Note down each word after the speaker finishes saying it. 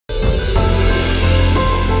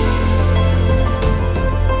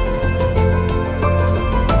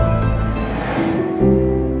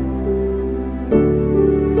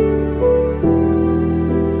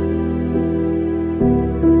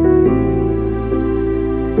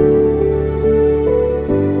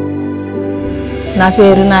నా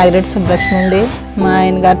పేరు నాగిరెడ్డి సుబ్బలక్ష్మి అండి. మా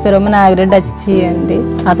ఆయన గారి పేరు నాగిరెడ్డి వచ్చి అండి.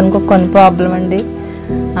 అతనికి ఒక కొన్ని ప్రాబ్లం అండి.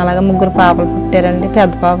 అలాగే 3 పాపలు పుట్టారండి.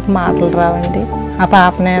 పెద్ద పాపకి మాటలు రావండి. ఆ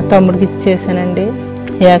పాపని తమ్ముడికి ఇచ్చేసానండి.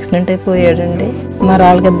 యాక్సిడెంట్ అయిపోయాడండి. మరి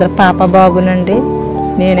వాళ్ళకి 2 పాప బాబునండి.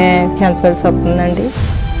 నేనే పెంచవలసి వస్తుందండి.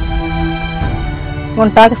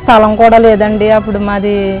 ఉంటాక స్థలం కూడా లేదండి. అప్పుడు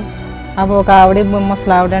మాది ఒక ఆవిడ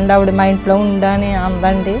ముసలావిడ అండి. ఆవిడ మా ఇంట్లో ఉండని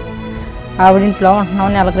అందండి. ఆవిడ ఇంట్లో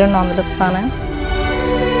ఉంటున్నాం, నెలకు 200 ఇస్తాను.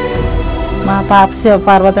 మా పాప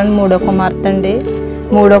శివపార్వతి అండి, 3వ కుమార్తె అండి.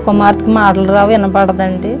 3వ కుమార్తెకి మాటలు రావు,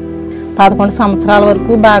 వినపడదండి. 11 సంవత్సరాల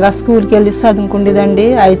వరకు బాగా స్కూల్కి వెళ్ళి చదువుకుండేదండి.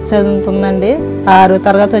 5 చదువుతుందండి. 6వ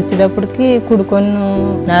తరగతి వచ్చేటప్పటికి కుడికొన్ను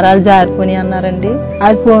నరాలు జారిపోయి అన్నారండి.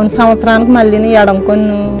 అది పోయిన సంవత్సరానికి మళ్ళీ ఎడం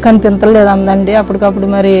కొన్ను కనిపించలేదండి. అప్పటికప్పుడు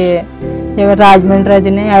మరి రాజమండ్రి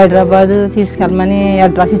అదిని హైదరాబాద్ తీసుకెళ్ళమని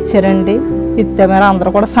అడ్రస్ ఇచ్చారండి. ఇస్తే మరి అందరూ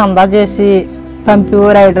కూడా సందా చేసి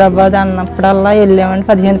పంపేవారు. హైదరాబాద్ అన్నప్పుడల్లా వెళ్ళామండి.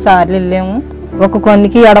 15 సార్లు వెళ్ళాము. ఒక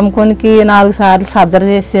కొన్నికి ఎడమ కొన్నికి 4 సార్లు సర్జరీ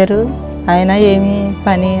చేశారు. అయినా ఏమీ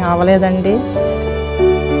పని అవ్వలేదండి.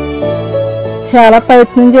 చాలా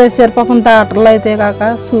ప్రయత్నం చేశారు పాపం డాక్టర్లు. అయితే కాక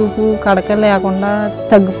చూపు కడక లేకుండా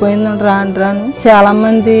తగ్గిపోయిందండి. రాను చాలా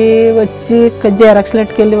మంది వచ్చి జిరాక్స్లు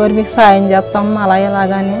ఎట్టుకెళ్ళేవారు, మీకు సాయం చేస్తాం అలా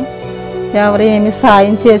ఇలాగని. ఎవరు ఏమి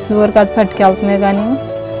సాయం చేసేవారు అది పట్టుకెళ్తామే కానీ.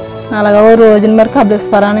 అలాగే ఓ రోజున మరి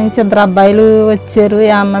కబలేశ్వరం నుంచి 2 అబ్బాయిలు వచ్చారు.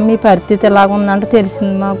 అమ్మ మీ పరిస్థితి ఎలాగ ఉందంటే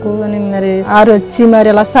తెలిసింది మాకు అని. మరి వారు వచ్చి మరి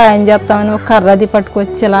ఇలా సాయం చేస్తామని ఒక కర్రది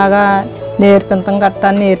పట్టుకొచ్చి ఇలాగా నేర్పించడం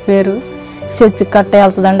గట్టా నేర్పారు. చర్చికి కట్ట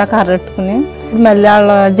వెళ్తుందండి ఆ కర్ర పెట్టుకుని. మళ్ళీ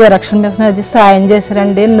వాళ్ళ జిరాక్షన్ మిషన్ అది సాయం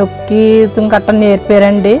చేశారండి. నొక్కి గట్ట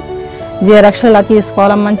నేర్పారండి. జిరాక్స్ ఇలా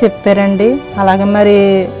తీసుకోవాలమ్మని చెప్పారండి. అలాగే మరి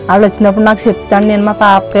వాళ్ళు వచ్చినప్పుడు నాకు చెప్తాను, నేను మా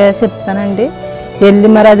పాపకే చెప్తానండి. వెళ్ళి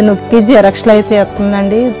మరి అది నొక్కి జిరాక్స్లు అయితే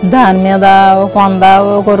వస్తుందండి. దాని మీద ఒక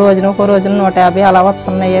 100, ఒక రోజున 150 అలా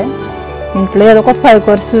వస్తున్నాయి. ఇంట్లో ఏదో ఒక 5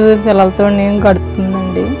 కోర్సు పిల్లలతో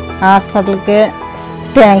గడుపుతుందండి. హాస్పిటల్కే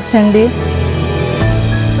థ్యాంక్స్ అండి.